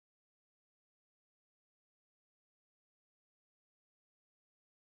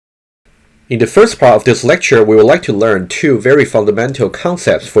In the first part of this lecture, we would like to learn two very fundamental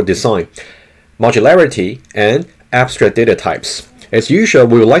concepts for design: modularity and abstract data types. As usual,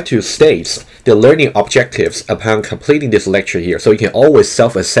 we would like to state the learning objectives upon completing this lecture here, so you can always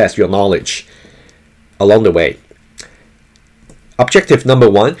self-assess your knowledge along the way. Objective number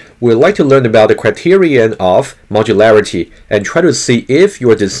one, we would like to learn about the criterion of modularity and try to see if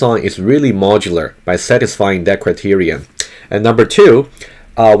your design is really modular by satisfying that criterion. And number two,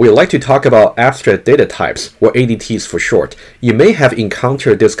 we would like to talk about abstract data types, or ADTs for short. You may have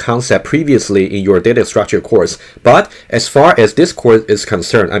encountered this concept previously in your data structure course, but as far as this course is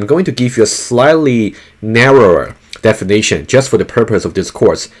concerned, I'm going to give you a slightly narrower definition just for the purpose of this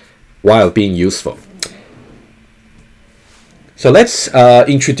course while being useful. So let's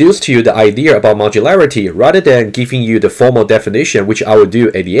introduce to you the idea about modularity rather than giving you the formal definition, which I will do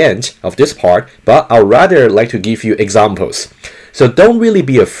at the end of this part, but I'll rather like to give you examples. So don't really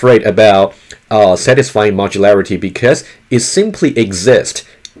be afraid about satisfying modularity because it simply exists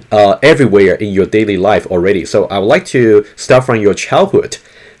everywhere in your daily life already. So I would like to start from your childhood.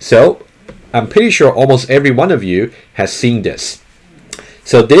 So I'm pretty sure almost every one of you has seen this.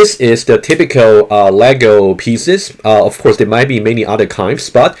 So this is the typical Lego pieces. Of course, there might be many other kinds,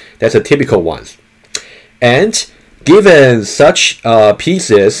 but that's a typical one. And given such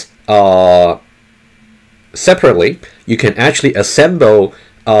pieces separately, you can actually assemble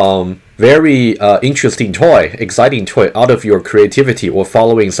very interesting toy, exciting toy out of your creativity or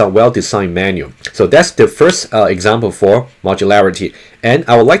following some well-designed manual. So that's the first example for modularity. And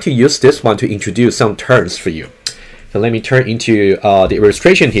I would like to use this one to introduce some terms for you. So let me turn into the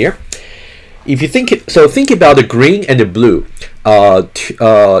illustration here. If you think about the green and the blue,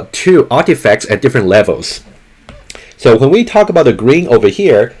 two artifacts at different levels. So when we talk about the green over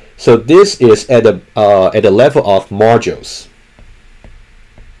here, so this is at the level of modules.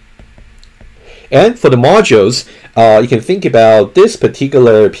 And for the modules, you can think about this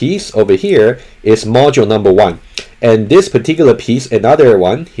particular piece over here is module number 1. And this particular piece, another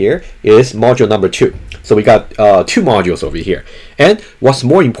one here, is module number 2. So we got two modules over here. And what's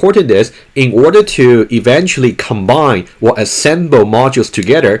more important is, in order to eventually combine or assemble modules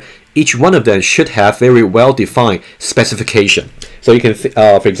together, each one of them should have very well-defined specification. So you can,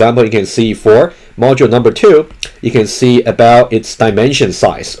 for example, you can see for module number 2, you can see about its dimension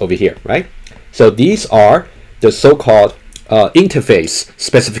size over here, right? So these are the so-called interface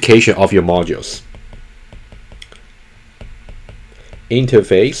specification of your modules.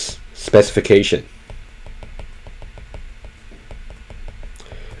 Interface specification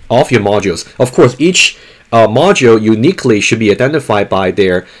of your modules. Of course, each module uniquely should be identified by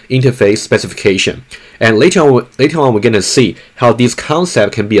their interface specification. And later on we're going to see how these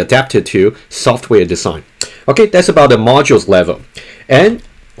concepts can be adapted to software design. Okay, that's about the modules level. And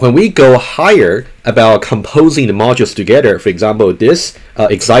when we go higher about composing the modules together, for example, this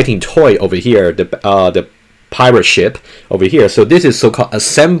exciting toy over here, the pirate ship over here. So this is so-called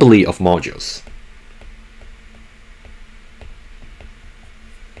assembly of modules.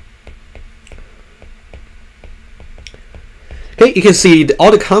 Okay, you can see all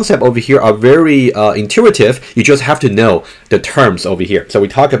the concepts over here are very intuitive. You just have to know the terms over here. So we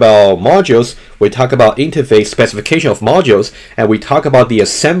talk about modules, we talk about interface specification of modules, and we talk about the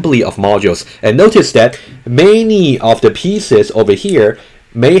assembly of modules. And notice that many of the pieces over here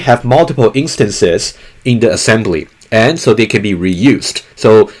may have multiple instances in the assembly, and so they can be reused.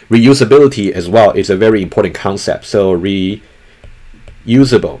 So reusability as well is a very important concept. So reusable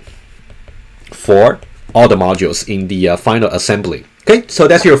for all the modules in the final assembly. Okay, so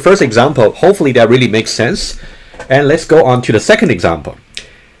that's your first example. Hopefully that really makes sense. And let's go on to the second example.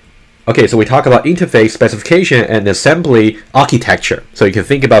 Okay, so we talk about interface specification and assembly architecture. So you can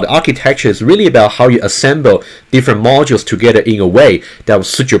think about the architecture is really about how you assemble different modules together in a way that will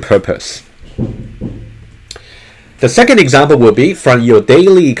suit your purpose. The second example will be from your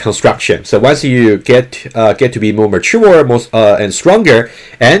daily construction. So once you get to be more mature, and stronger,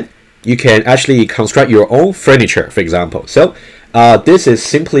 and you can actually construct your own furniture, for example. So this is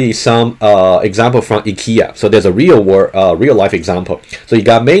simply some example from IKEA. So there's a real life example. So you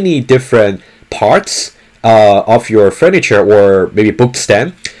got many different parts of your furniture or maybe book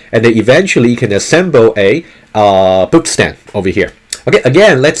stand, and then eventually you can assemble a book stand over here. Okay,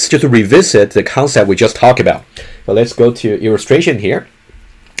 again, let's just revisit the concept we just talked about. So let's go to illustration here,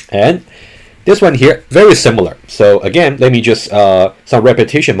 and this one here, very similar. So again, let me just, some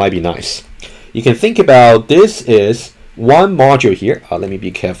repetition might be nice. You can think about this is one module here. Let me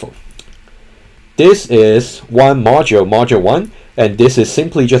be careful. This is one module, module 1, and this is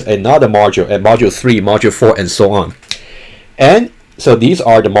simply just another module, and module 3, module 4, and so on. And so these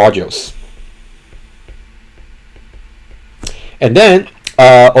are the modules. And then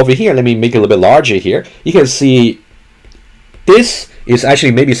over here, let me make it a little bit larger here. You can see this is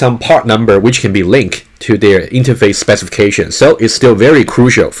actually maybe some part number which can be linked to their interface specification. So it's still very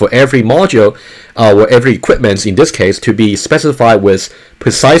crucial for every module or every equipment in this case to be specified with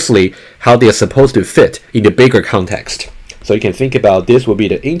precisely how they are supposed to fit in the bigger context. So you can think about this will be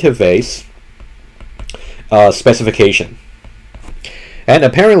the interface specification. And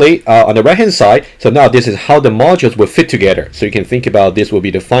apparently on the right hand side, so now this is how the modules will fit together. So you can think about this will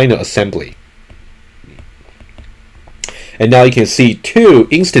be the final assembly. And now you can see two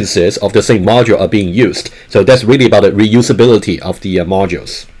instances of the same module are being used. So that's really about the reusability of the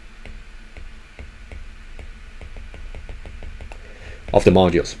modules.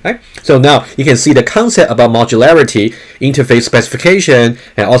 Right? So now you can see the concept about modularity, interface specification,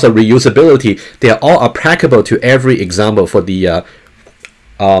 and also reusability. They are all applicable to every example for the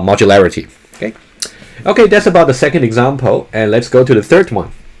modularity. Okay, that's about the second example, and let's go to the third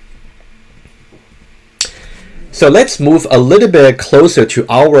one. So let's move a little bit closer to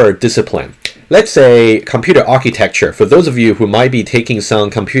our discipline. Let's say computer architecture. For those of you who might be taking some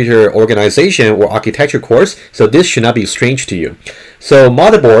computer organization or architecture course, so this should not be strange to you. So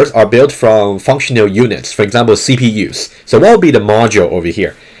motherboards are built from functional units, for example, CPUs. So what will be the module over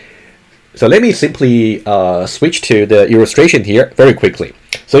here? So let me simply switch to the illustration here very quickly.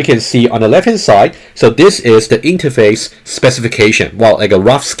 So you can see on the left hand side, so this is the interface specification. Well, like a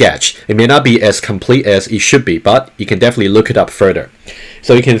rough sketch. It may not be as complete as it should be, but you can definitely look it up further.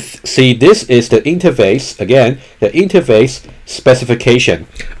 So you can see this is the interface, again, the interface specification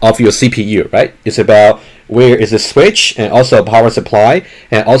of your CPU, right? It's about where is the switch and also power supply,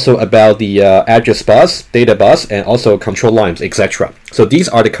 and also about the address bus, data bus, and also control lines, etc. So these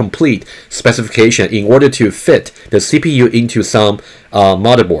are the complete specification in order to fit the CPU into some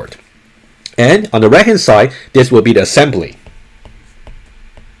motherboard. And on the right hand side, this will be the assembly.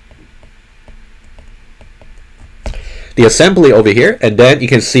 The assembly over here, and then you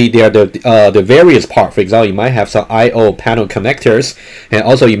can see there are the various parts. For example, you might have some I/O panel connectors, and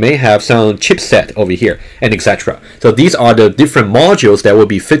also you may have some chipset over here, and etc. So these are the different modules that will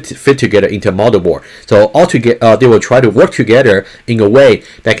be fit together into a motherboard. So altogether, they will try to work together in a way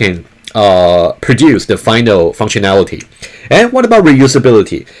that can produce the final functionality. And what about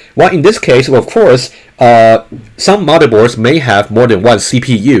reusability? Well, in this case, well, of course, some motherboards may have more than one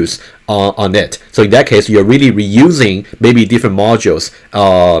CPUs on it. So in that case, you're really reusing maybe different modules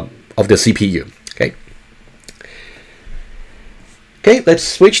of the CPU. Okay, let's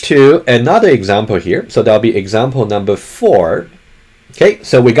switch to another example here. So that'll be example number 4. Okay,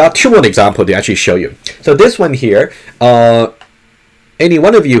 so we got two more examples to actually show you. So this one here, any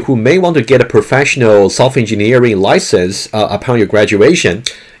one of you who may want to get a professional software engineering license upon your graduation,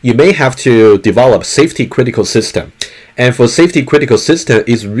 you may have to develop safety critical system. And for safety critical system,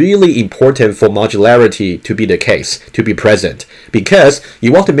 it's really important for modularity to be the case, to be present, because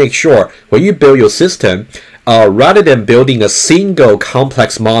you want to make sure when you build your system, rather than building a single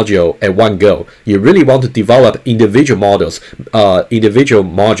complex module at one go, you really want to develop individual modules.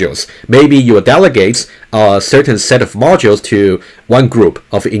 Maybe you delegate a certain set of modules to one group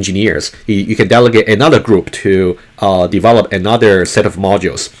of engineers. You can delegate another group to develop another set of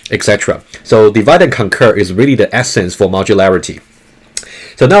modules, etc. So divide and conquer is really the essence for modularity.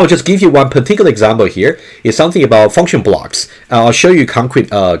 So now I'll just give you one particular example here. It's something about function blocks. I'll show you concrete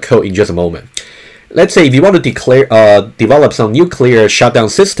code in just a moment. Let's say if you want to develop some nuclear shutdown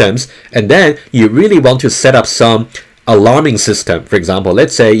systems, and then you really want to set up some alarming system. For example,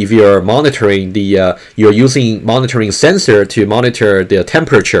 let's say if you're monitoring you're using monitoring sensor to monitor the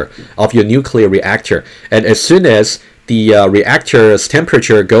temperature of your nuclear reactor, and as soon as the reactor's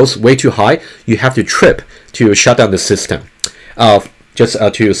temperature goes way too high, you have to trip to shut down the system. Just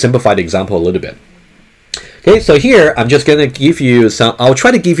to simplify the example a little bit. Okay, so here I'm just gonna give you I'll try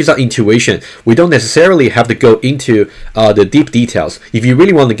to give you some intuition. We don't necessarily have to go into the deep details. If you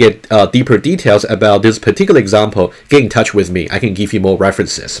really want to get deeper details about this particular example, get in touch with me. I can give you more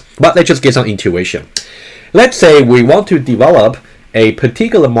references. But let's just get some intuition. Let's say we want to develop a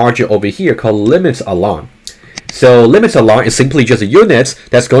particular module over here called limits alarm. So limits alarm is simply just a unit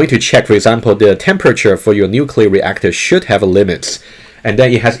that's going to check, for example, the temperature for your nuclear reactor should have a limits. And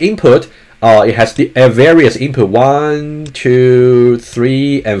then it has input. It has the various input 1, 2,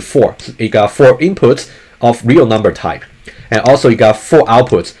 3, and 4. So you got 4 inputs of real number type, and also you got 4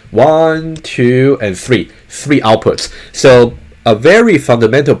 outputs 1, 2, and 3. 3 outputs. So a very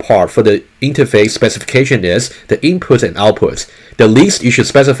fundamental part for the interface specification is the inputs and outputs. The least you should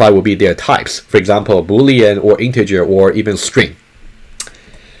specify will be their types. For example, Boolean or integer or even string.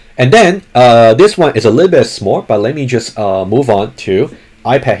 And then this one is a little bit small, but let me just move on to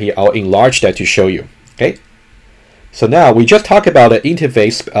iPad here. I'll enlarge that to show you. Okay. So now we just talked about the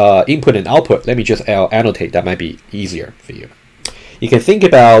interface input and output. Let me just annotate. That might be easier for you. You can think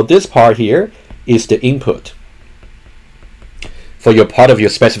about this part here is the input for your part of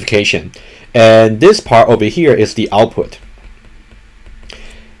your specification. And this part over here is the output.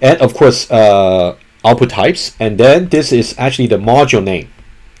 And of course, output types. And then this is actually the module name.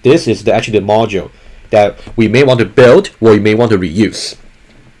 This is actually the module that we may want to build or we may want to reuse.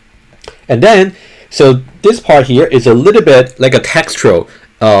 And then, so this part here is a little bit like a textual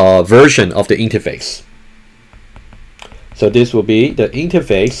version of the interface. So this will be the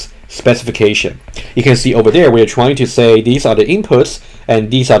interface specification. You can see over there, we're trying to say these are the inputs and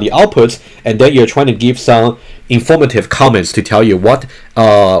these are the outputs, and then you're trying to give some informative comments to tell you what,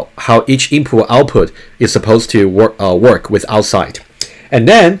 how each input or output is supposed to work with outside. And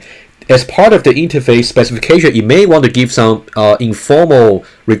then, as part of the interface specification, you may want to give some informal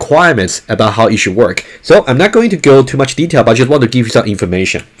requirements about how it should work. So I'm not going to go too much detail, but I just want to give you some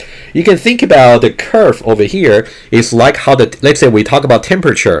information. You can think about the curve over here is like how the, let's say we talk about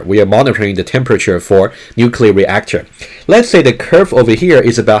temperature. We are monitoring the temperature for nuclear reactor. Let's say the curve over here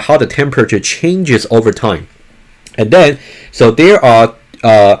is about how the temperature changes over time. And then, so there are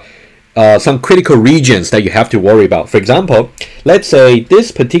some critical regions that you have to worry about. For example, let's say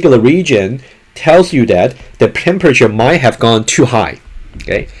this particular region tells you that the temperature might have gone too high.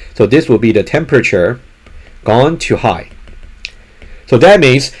 Okay, so this will be the temperature gone too high. So that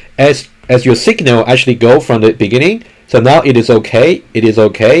means as your signal actually go from the beginning, so now it is okay, it is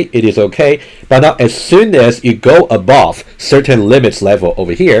okay, it is okay, but now as soon as you go above certain limits level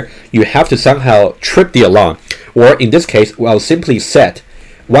over here, you have to somehow trip the alarm, or in this case, I'll simply set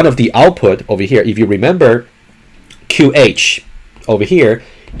one of the output over here. If you remember, QH over here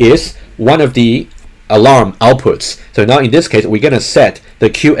is one of the alarm outputs. So now in this case, we're going to set the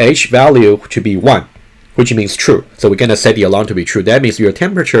QH value to be 1, which means true. So we're going to set the alarm to be true. That means your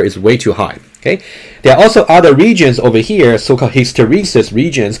temperature is way too high. Okay. There are also other regions over here, so-called hysteresis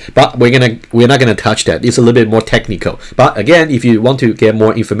regions, but we're not gonna touch that. It's a little bit more technical. But again, if you want to get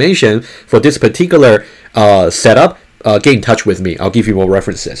more information for this particular setup, get in touch with me. I'll give you more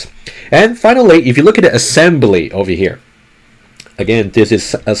references. And finally, if you look at the assembly over here, again, this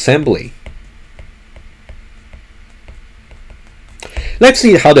is assembly. Let's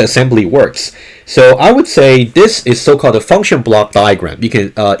see how the assembly works. So I would say this is so-called a function block diagram. You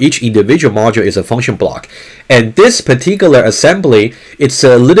can each individual module is a function block, and this particular assembly, it's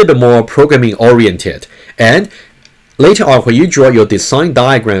a little bit more programming oriented. And later on, when you draw your design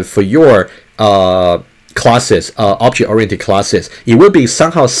diagram for your classes, object-oriented classes, it will be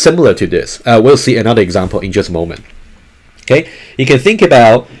somehow similar to this. We'll see another example in just a moment. Okay, you can think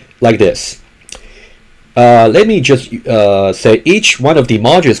about like this. Let me just say each one of the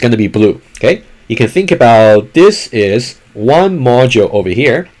modules is going to be blue. Okay, you can think about this is one module over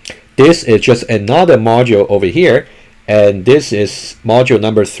here. This is just another module over here, and this is module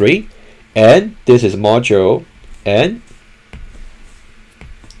number 3, and this is module N.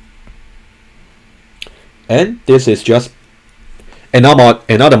 And this is just another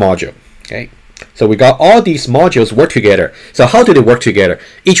module. Okay, so we got all these modules work together. So how do they work together?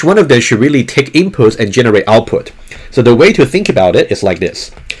 Each one of them should really take inputs and generate output. So the way to think about it is like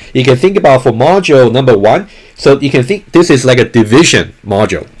this. You can think about for module number 1. So you can think this is like a division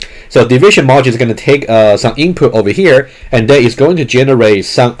module. So division module is going to take some input over here, and then it's going to generate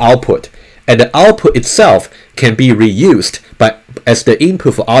some output. And the output itself can be reused as the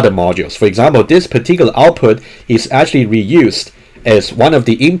input for other modules. For example, this particular output is actually reused as one of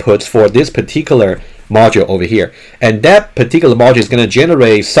the inputs for this particular module over here. And that particular module is going to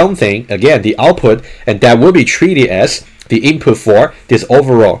generate something, again, the output, and that will be treated as the input for this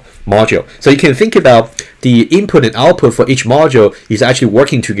overall module. So you can think about the input and output for each module is actually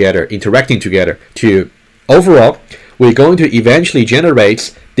working together, interacting together to overall, we're going to eventually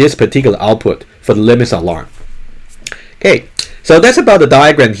generate this particular output for the limits alarm. Okay, so that's about the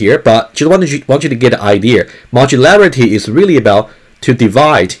diagram here, but just want you to get an idea. Modularity is really about to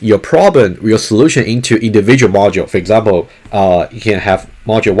divide your problem, your solution into individual modules. For example, you can have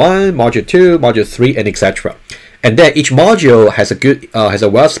module 1, module 2, module 3, and etc. And then each module has a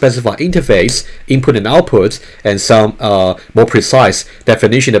well-specified interface, input and outputs, and some more precise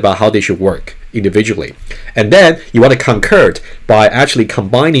definition about how they should work individually. And then you want to concur by actually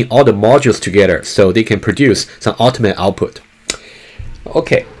combining all the modules together so they can produce some ultimate output.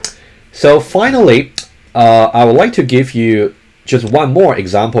 Okay, so finally, I would like to give you just one more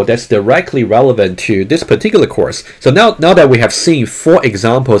example that's directly relevant to this particular course. So now that we have seen 4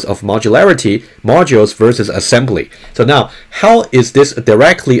 examples of modularity, modules versus assembly. So now, how is this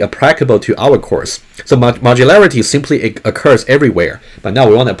directly applicable to our course? So modularity simply occurs everywhere, but now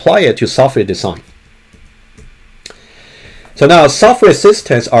we want to apply it to software design. So now software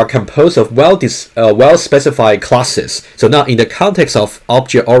systems are composed of well-specified classes. So now in the context of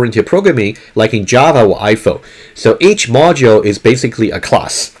object-oriented programming, like in Java or IFO, so each module is basically a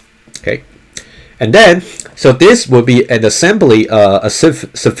class. Okay, and then so this will be an assembly, a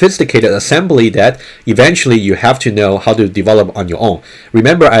sophisticated assembly that eventually you have to know how to develop on your own.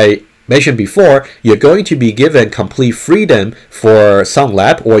 Remember, I mentioned before, you're going to be given complete freedom for some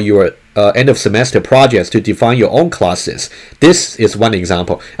lab or your end of semester projects to define your own classes. This is one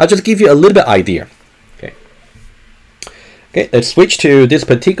example. I'll just give you a little bit idea. Okay, let's switch to this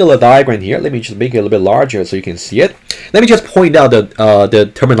particular diagram here. Let me just make it a little bit larger so you can see it. Let me just point out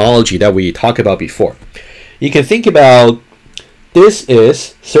the terminology that we talked about before. You can think about this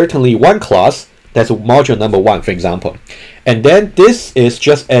is certainly one class. That's module number 1, for example. And then this is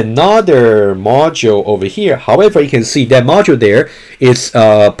just another module over here. However, you can see that module there is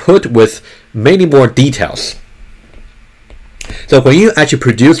put with many more details. So when you actually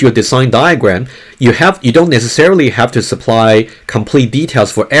produce your design diagram, you don't necessarily have to supply complete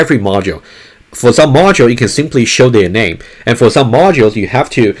details for every module. For some module, you can simply show their name. And for some modules, you have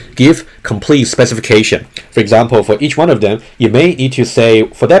to give complete specification. For example, for each one of them, you may need to say,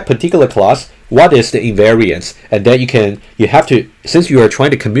 for that particular class, what is the invariance? And then you have to, since you are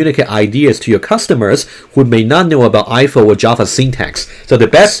trying to communicate ideas to your customers who may not know about IFO or Java syntax. So the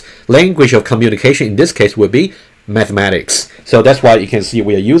best language of communication in this case would be mathematics. So that's why you can see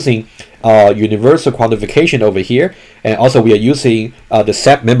we are using universal quantification over here, and also we are using the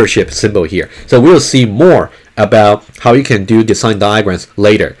SAP membership symbol here. So we'll see more about how you can do design diagrams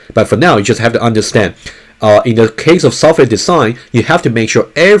later. But for now, you just have to understand, in the case of software design, you have to make sure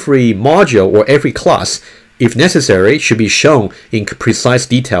every module or every class, if necessary, should be shown in precise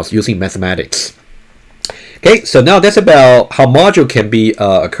details using mathematics. Okay, so now that's about how module can be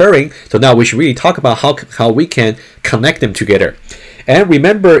occurring. So now we should really talk about how we can connect them together. And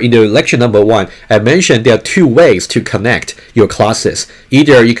remember, in the lecture number 1, I mentioned there are 2 ways to connect your classes.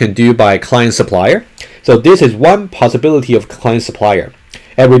 Either you can do by client supplier. So this is one possibility of client supplier.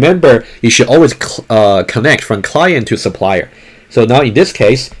 And remember, you should always connect from client to supplier. So now in this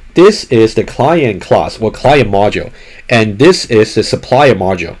case, this is the client class or client module, and this is the supplier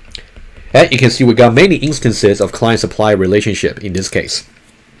module. And you can see we got many instances of client-supplier relationship in this case.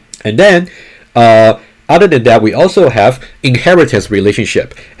 And then, other than that, we also have inheritance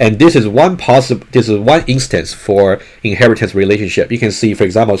relationship, and this is one instance for inheritance relationship. You can see, for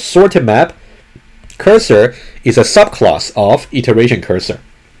example, sorted map cursor is a subclass of iteration cursor.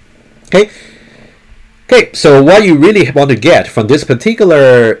 Okay, so what you really want to get from this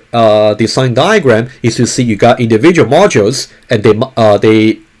particular design diagram is to see you got individual modules, and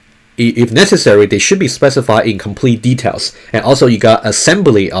they if necessary, they should be specified in complete details. And also you got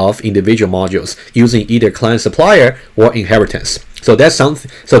assembly of individual modules using either client supplier or inheritance. So that's something.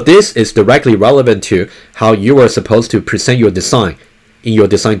 So this is directly relevant to how you are supposed to present your design in your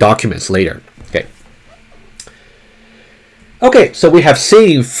design documents later. Okay, so we have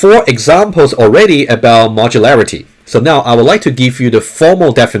seen 4 examples already about modularity. So now I would like to give you the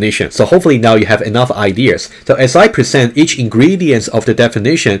formal definition. So hopefully now you have enough ideas. So as I present each ingredient of the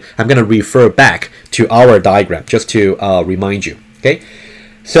definition, I'm going to refer back to our diagram just to remind you. Okay,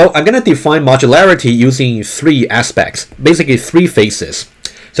 so I'm going to define modularity using 3 aspects, basically 3 phases.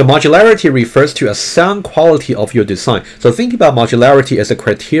 So modularity refers to a sound quality of your design. So think about modularity as a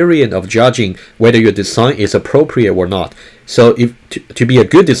criterion of judging whether your design is appropriate or not. So if to be a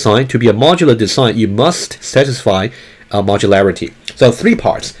good design, to be a modular design, you must satisfy modularity. So 3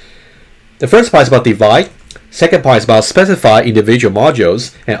 parts. The first part is about divide. Second part is about specify individual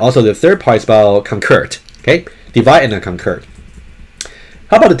modules. And also the third part is about concurred. Okay, divide and then concurred.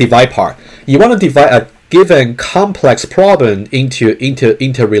 How about the divide part? You want to divide a given complex problem into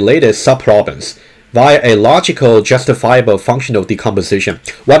interrelated subproblems via a logical, justifiable functional decomposition.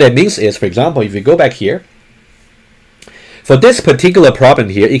 What it means is, for example, if you go back here, for this particular problem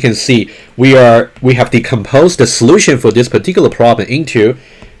here, you can see we have decomposed the solution for this particular problem into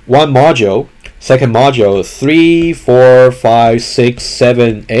one module, second module, 3, 4, 5, 6,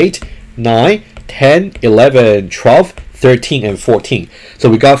 7, 8, 9, 10, 11, 12, 13, and 14. So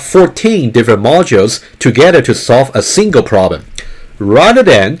we got 14 different modules together to solve a single problem. Rather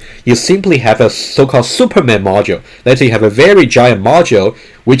than you simply have a so-called Superman module. Let's say you have a very giant module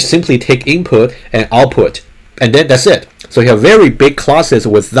which simply take input and output and then that's it. So you have very big classes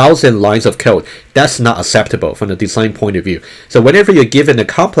with 1,000 lines of code. That's not acceptable from the design point of view. So whenever you're given a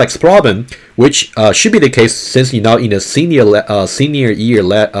complex problem, which should be the case since you're now in a senior year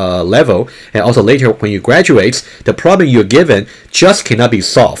level, and also later when you graduate, the problem you're given just cannot be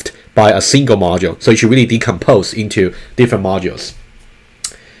solved by a single module. So you should really decompose into different modules.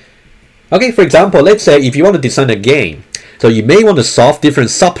 Okay, for example, let's say if you want to design a game, so you may want to solve different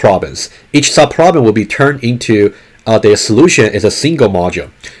sub-problems. Each sub-problem will be turned into their solution as a single module.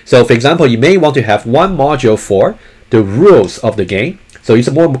 So for example, you may want to have one module for the rules of the game. So it's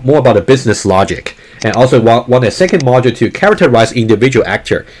more about the business logic. And also want a second module to characterize individual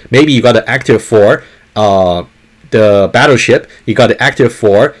actor. Maybe you got an actor for the battleship. You got an actor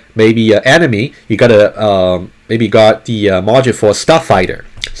for maybe an enemy. You got a maybe got the module for starfighter.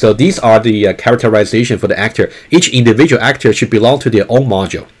 So these are the characterization for the actor. Each individual actor should belong to their own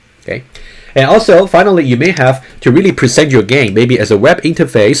module. Okay. And also, finally, you may have to really present your game, maybe as a web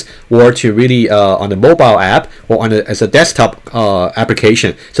interface, or to really on a mobile app, or on as a desktop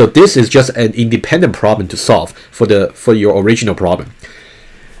application. So this is just an independent problem to solve for your original problem.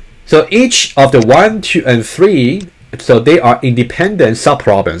 So each of the 1, 2, and 3, so they are independent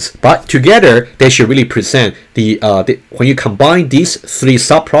sub-problems, but together they should really present when you combine these 3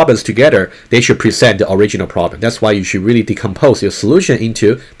 sub-problems together, they should present the original problem. That's why you should really decompose your solution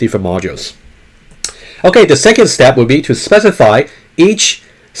into different modules. Okay, the second step would be to specify each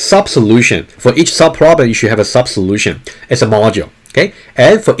sub-solution. For each sub-problem, you should have a sub-solution as a module. Okay,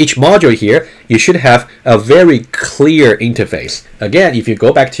 and for each module here, you should have a very clear interface. Again, if you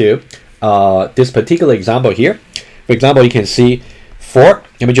go back to this particular example here, for example, you can see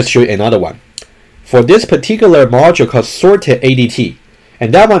let me just show you another one. For this particular module called sorted ADT,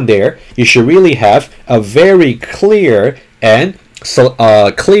 and that one there, you should really have a very clear and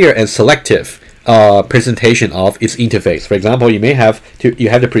selective presentation of its interface. For example, you may have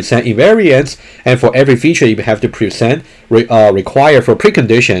to present invariants, and for every feature you have to present require for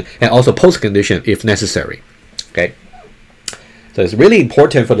precondition and also postcondition if necessary. Okay. So it's really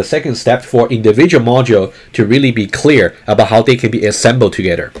important for the second step for individual module to really be clear about how they can be assembled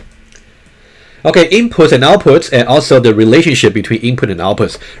together. Okay, inputs and outputs, and also the relationship between input and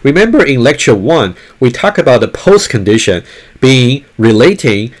outputs. Remember in lecture 1, we talked about the postcondition being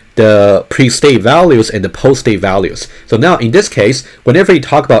relating the pre-state values and the post-state values. So now in this case, whenever you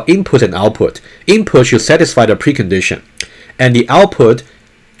talk about input and output, input should satisfy the precondition, and the output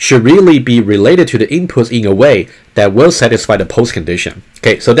should really be related to the inputs in a way that will satisfy the postcondition.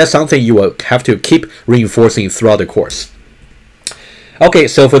 Okay, so that's something you will have to keep reinforcing throughout the course. Okay,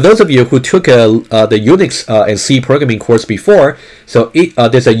 so for those of you who took the Unix and C programming course before, so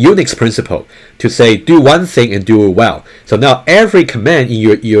there's a Unix principle to say do one thing and do it well. So now every command in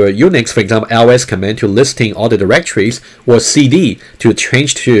your Unix, for example, ls command to listing all the directories, or cd to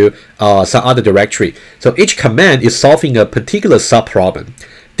change to some other directory. So each command is solving a particular sub-problem.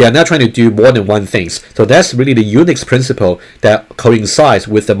 They are not trying to do more than one thing. So that's really the Unix principle that coincides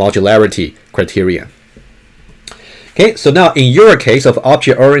with the modularity criterion. Okay, so now in your case of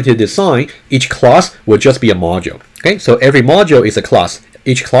object-oriented design, each class will just be a module. Okay, so every module is a class.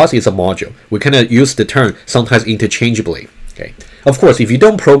 Each class is a module. We cannot use the term sometimes interchangeably. Okay, of course, if you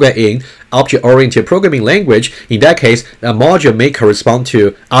don't program in object-oriented programming language, in that case, a module may correspond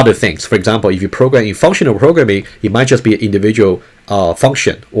to other things. For example, if you program in functional programming, it might just be an individual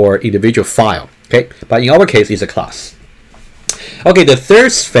function or individual file. Okay, but in our case, it's a class. Okay, the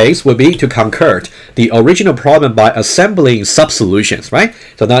third phase will be to convert the original problem by assembling sub-solutions, right?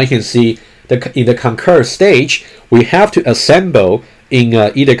 So now you can see in the concur stage, we have to assemble in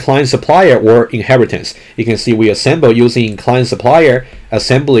either client-supplier or inheritance. You can see we assemble using client-supplier,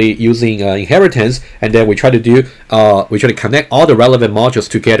 assembly using inheritance, and then we try to connect all the relevant modules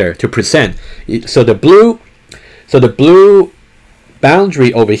together to present. So the blue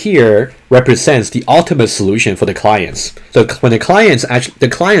boundary over here represents the ultimate solution for the clients. So when the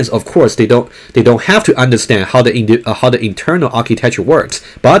clients of course they don't have to understand how the internal architecture works,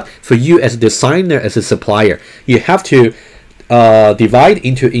 but for you as a designer, as a supplier, you have to divide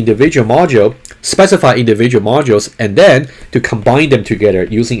into individual module, specify individual modules, and then to combine them together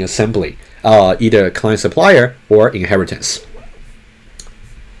using assembly, either client supplier or inheritance.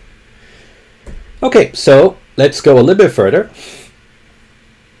 Okay, so let's go a little bit further.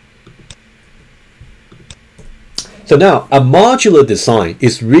 So now, a modular design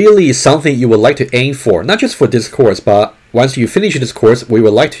is really something you would like to aim for, not just for this course, but once you finish this course, we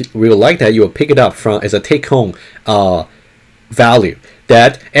would like that you will pick it up as a take-home value.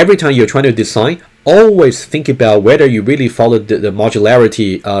 That every time you're trying to design, always think about whether you really followed the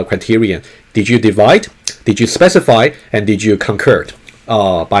modularity criterion. Did you divide? did you specify and did you concur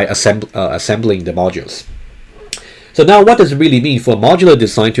by assembling the modules? So now what does it really mean for modular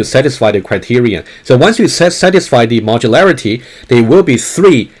design to satisfy the criterion? So once you satisfy the modularity, there will be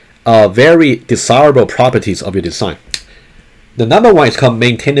three very desirable properties of your design. The number one is called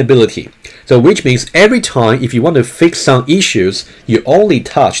maintainability. So which means every time if you want to fix some issues, you only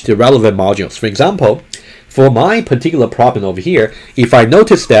touch the relevant modules. For example, for my particular problem over here, if I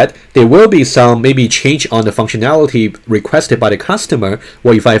notice that there will be some maybe change on the functionality requested by the customer,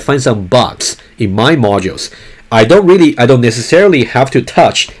 or if I find some bugs in my modules, I don't necessarily have to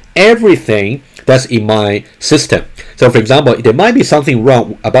touch everything that's in my system. So for example, there might be something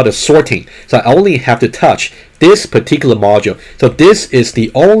wrong about the sorting. So I only have to touch this particular module. So this is the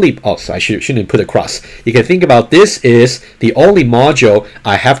only, so I shouldn't put a cross. You can think about this is the only module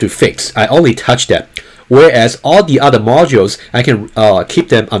I have to fix. I only touch that. Whereas all the other modules, I can keep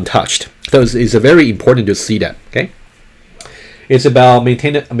them untouched. So it's very important to see that, okay? It's about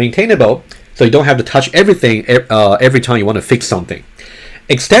maintainable, so you don't have to touch everything every time you want to fix something.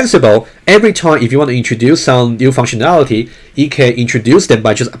 Extensible, every time if you want to introduce some new functionality, you can introduce them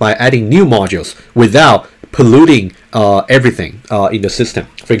by adding new modules without polluting everything in the system.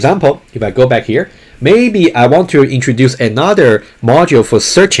 For example, if I go back here, maybe I want to introduce another module for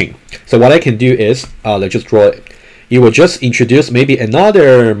searching. So what I can do is, let's just draw it. You will just introduce maybe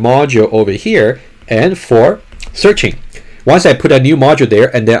another module over here and for searching. Once I put a new module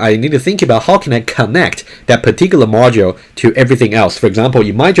there, and then I need to think about how can I connect that particular module to everything else. For example,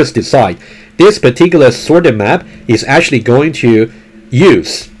 you might just decide this particular sorted map is actually going to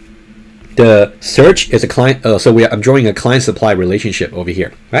use the search as a client. I'm drawing a client-supply relationship over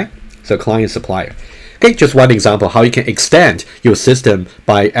here, right? So client-supplier. Okay, just one example how you can extend your system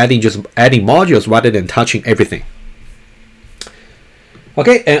by adding modules rather than touching everything.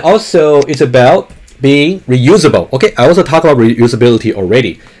 Okay, and also it's about being reusable. Okay, I also talked about reusability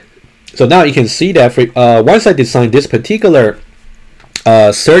already. So now you can see that once I design this particular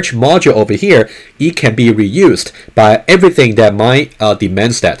search module over here, it can be reused by everything that might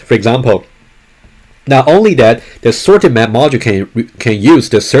demands that. For example, not only that, the sorted map module can use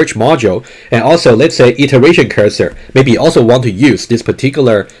the search module, and also let's say iteration cursor. Maybe you also want to use this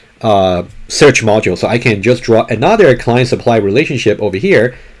particular search module. So I can just draw another client-supply relationship over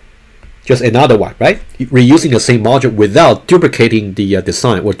here. Just another one, right? Reusing the same module without duplicating the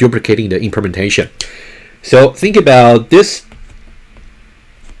design or duplicating the implementation. So think about this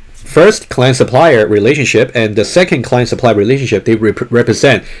first client-supplier relationship and the second client-supplier relationship. They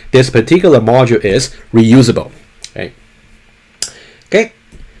represent this particular module is reusable. Okay.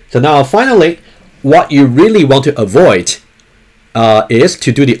 So now finally, what you really want to avoid is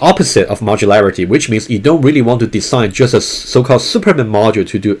to do the opposite of modularity, which means you don't really want to design just a so-called Superman module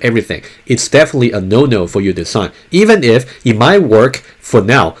to do everything. It's definitely a no-no for your design, even if it might work for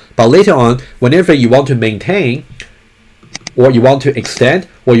now. But later on, whenever you want to maintain, or you want to extend,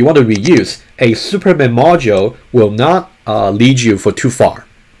 or you want to reuse, a Superman module will not lead you for too far.